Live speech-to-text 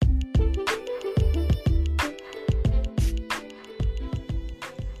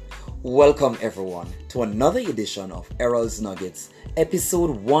Welcome everyone to another edition of Errol's Nuggets,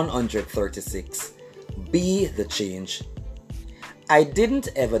 episode 136. Be the change. I didn't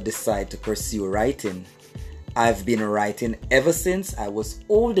ever decide to pursue writing. I've been writing ever since I was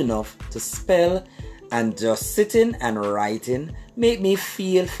old enough to spell, and just sitting and writing made me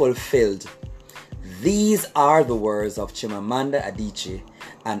feel fulfilled. These are the words of Chimamanda Adichie,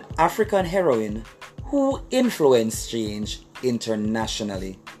 an African heroine who influenced change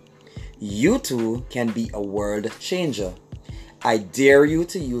internationally. You too can be a world changer. I dare you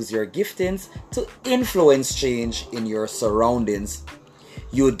to use your giftings to influence change in your surroundings.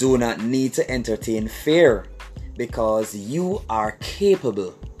 You do not need to entertain fear because you are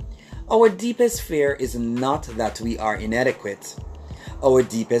capable. Our deepest fear is not that we are inadequate. Our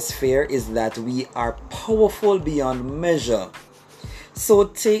deepest fear is that we are powerful beyond measure. So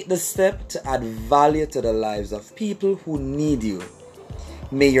take the step to add value to the lives of people who need you.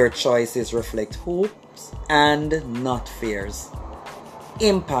 May your choices reflect hopes and not fears.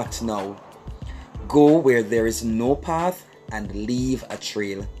 Impact now. Go where there is no path and leave a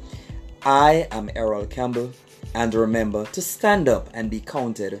trail. I am Errol Campbell, and remember to stand up and be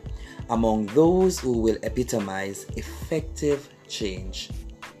counted among those who will epitomize effective change.